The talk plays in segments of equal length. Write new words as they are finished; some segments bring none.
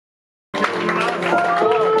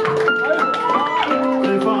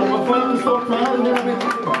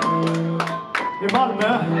i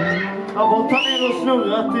Malmö. Jag har varit ner och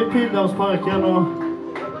snurrat i Pildammsparken och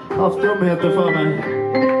haft dumheter för mig.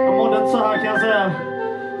 Jag mådde inte så här, kan jag säga.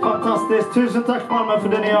 Fantastiskt. Tusen tack Malmö för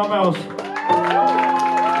det ni gör med oss.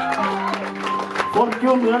 Folk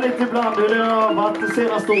undrar lite ibland hur det har varit det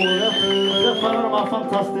senaste året. Träffa de här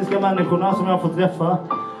fantastiska människorna som jag har fått träffa.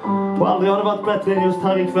 Och aldrig har det varit bättre än just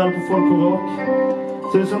här ikväll på Folk och Rock.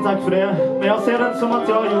 Tusen tack för det. Men jag ser det inte som att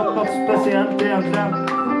jag har gjort något speciellt egentligen.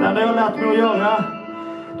 Det enda jag har lärt mig att göra,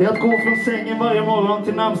 det är att gå från sängen varje morgon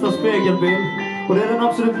till närmsta spegelbild. Och det är den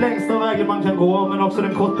absolut längsta vägen man kan gå, men också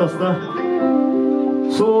den kortaste.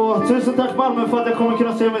 Så tusen tack Malmö för att jag kommer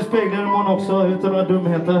kunna se mig i spegeln imorgon också, utan några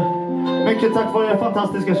dumheter. Mycket tack för er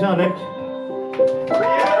fantastiska kärlek.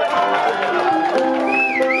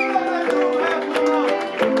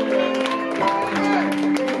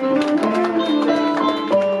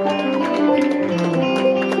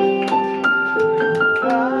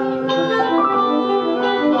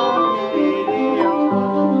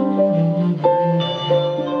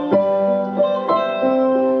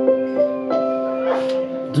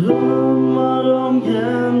 Drömmar om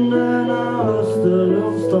gränderna öster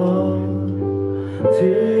om stan,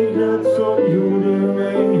 teglet som gjorde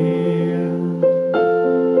mig hel.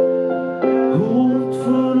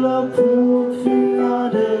 Hotfulla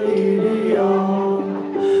påtvingade ideal,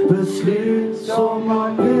 beslut som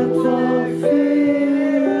man vet var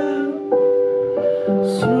fel.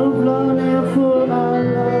 Snubblar ner för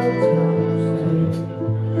alla trappsteg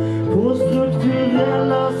på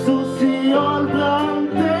strukturella socialbrand.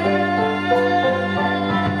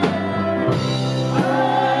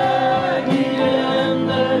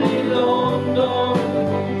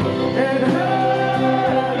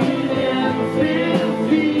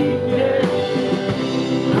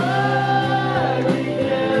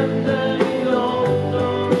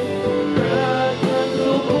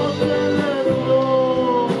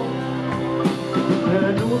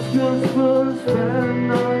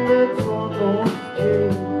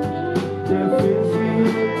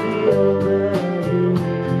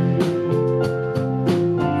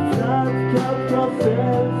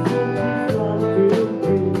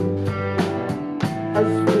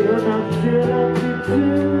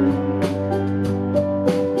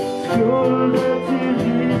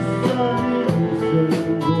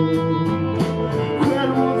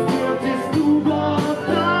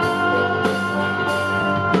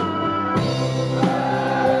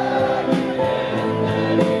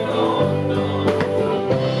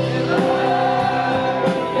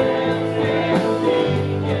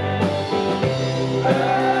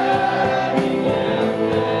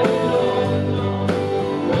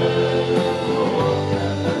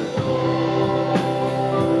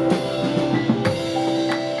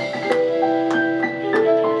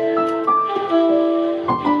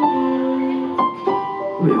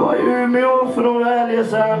 Vi var i Umeå för några helger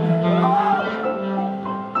sedan.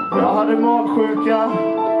 Jag hade magsjuka.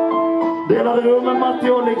 Delade rum med Matti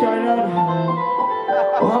Ollikainen.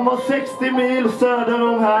 Och han var 60 mil söder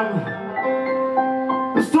om hem.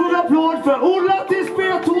 En stor applåd för Ola till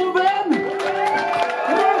Beethoven!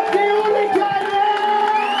 Matti Ollikainen!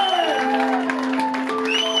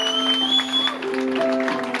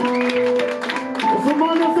 Och så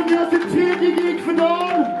mannen som gör sitt tredje gig för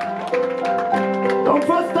dagen. De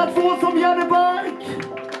första två som Jannebark.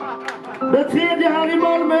 Den tredje här i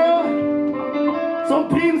Malmö. Som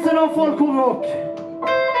prinsen av folk och rock.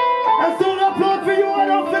 En stor applåd för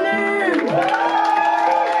Johan och Felin!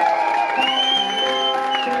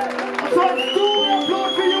 Alltså en stor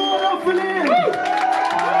applåd för Johan och Felin!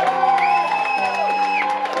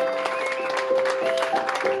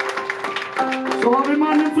 Så har vi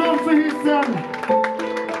mannen framför hissen.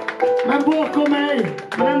 Men bakom mig.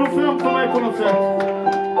 Men ändå framför mig på något sätt.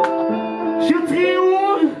 23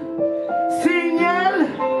 år. Singel.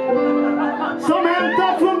 Som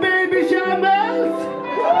hämtar från Baby Shambles.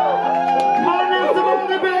 Mannen som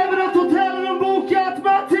aldrig behöver ett hotellrum bokat.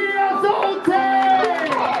 Mattias Hotell.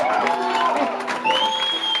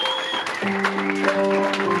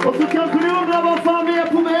 Och så kanske ni undrar var fan vi är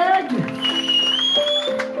på väg.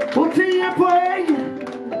 På 10 poäng.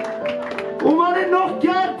 Och man är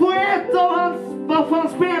knockad på ett av hans... Vad fan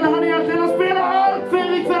spelar han egentligen? Han spelar allt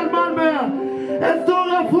för ikväll Malmö. En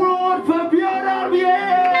stor applåd för Björn Olsson!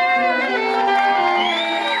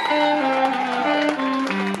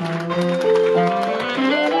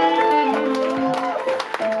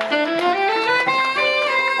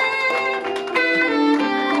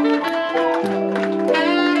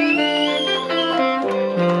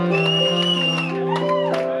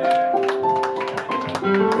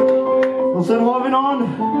 Och sen har vi någon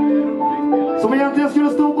som egentligen skulle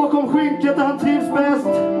stå bakom skynket där han trivs bäst.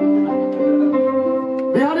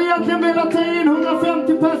 Vi hade egentligen velat ta in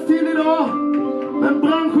 150 pers till idag, men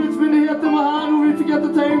brandskyddsmyndigheten var här och vi fick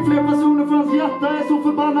inte ta in fler personer för hans hjärta är så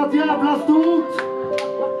förbannat jävla stort.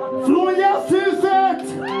 Från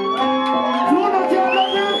jazzhuset! Från något jävla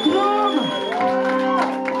rutrum!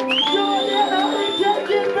 Jag gillar vilken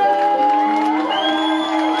gubbe!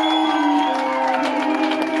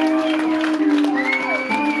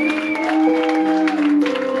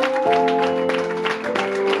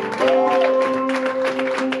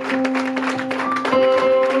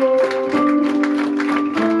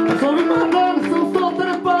 Så har vi mannen som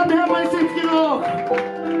startade ett band hemma i sitt garage.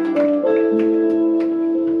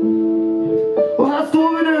 Och här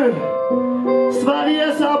står vi nu.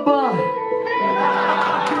 Sveriges ABBA.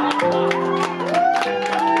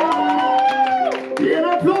 Ge en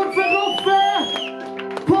applåd för Roffe,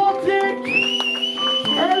 Patrik,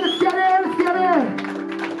 älskade,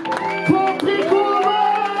 Patrik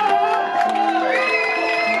Åberg!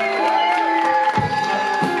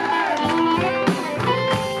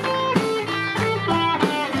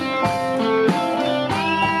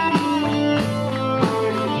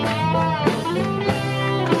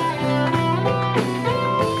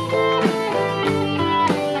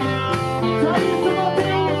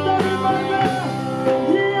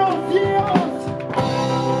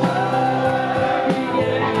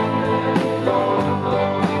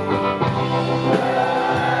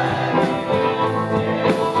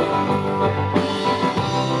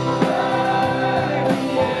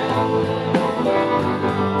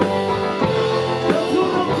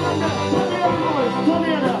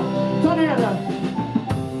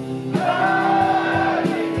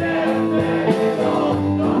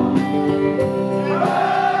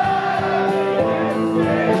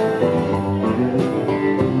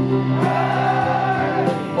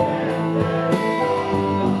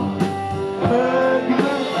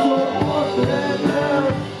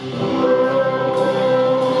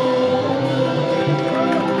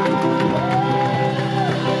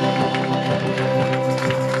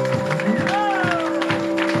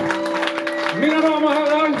 Mina damer och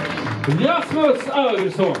herrar, Björn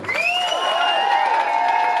Olsson.